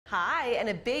Hi, and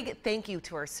a big thank you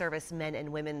to our servicemen and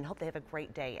women. Hope they have a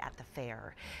great day at the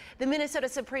fair. The Minnesota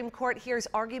Supreme Court hears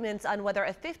arguments on whether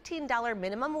a $15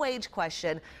 minimum wage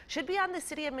question should be on the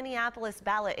city of Minneapolis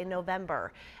ballot in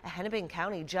November. A Hennepin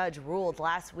County judge ruled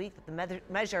last week that the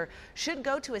measure should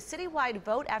go to a citywide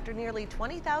vote after nearly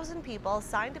 20,000 people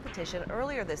signed a petition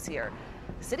earlier this year.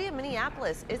 The city of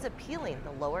Minneapolis is appealing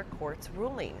the lower court's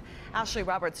ruling. Ashley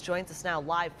Roberts joins us now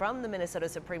live from the Minnesota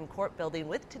Supreme Court building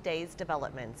with today's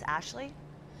developments. Ashley?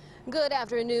 Good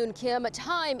afternoon, Kim.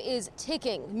 Time is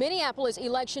ticking. Minneapolis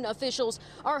election officials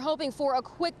are hoping for a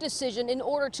quick decision in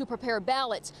order to prepare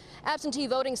ballots. Absentee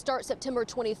voting starts September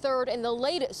 23rd, and the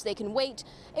latest they can wait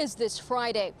is this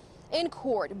Friday. In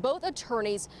court, both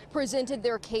attorneys presented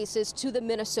their cases to the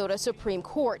Minnesota Supreme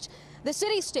Court. The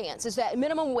city's stance is that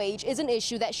minimum wage is an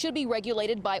issue that should be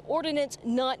regulated by ordinance,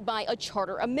 not by a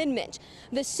charter amendment.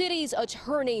 The city's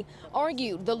attorney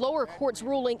argued the lower court's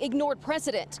ruling ignored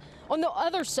precedent. On the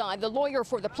other side, the lawyer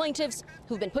for the plaintiffs,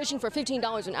 who've been pushing for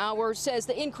 $15 an hour, says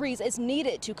the increase is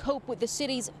needed to cope with the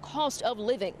city's cost of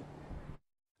living.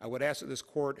 I would ask that this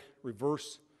court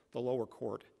reverse the lower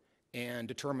court and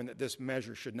determine that this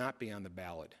measure should not be on the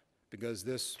ballot, because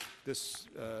this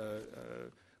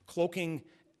cloaking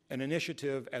an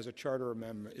initiative as a charter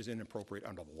amendment is inappropriate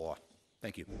under the law.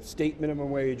 Thank you. State minimum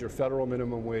wage or federal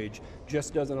minimum wage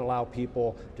just doesn't allow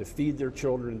people to feed their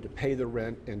children, to pay the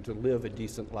rent, and to live a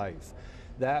decent life.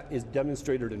 That is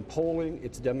demonstrated in polling.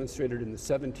 It's demonstrated in the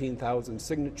 17,000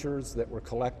 signatures that were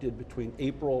collected between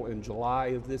April and July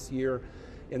of this year.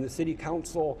 And the City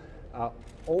Council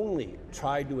only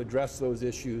tried to address those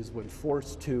issues when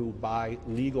forced to by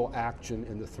legal action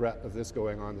and the threat of this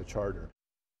going on the charter.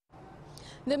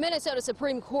 The Minnesota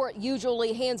Supreme Court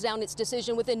usually hands down its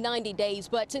decision within 90 days,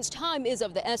 but since time is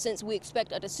of the essence, we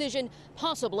expect a decision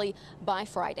possibly by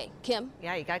Friday. Kim?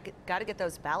 Yeah, you got to get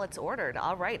those ballots ordered.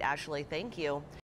 All right, Ashley, thank you.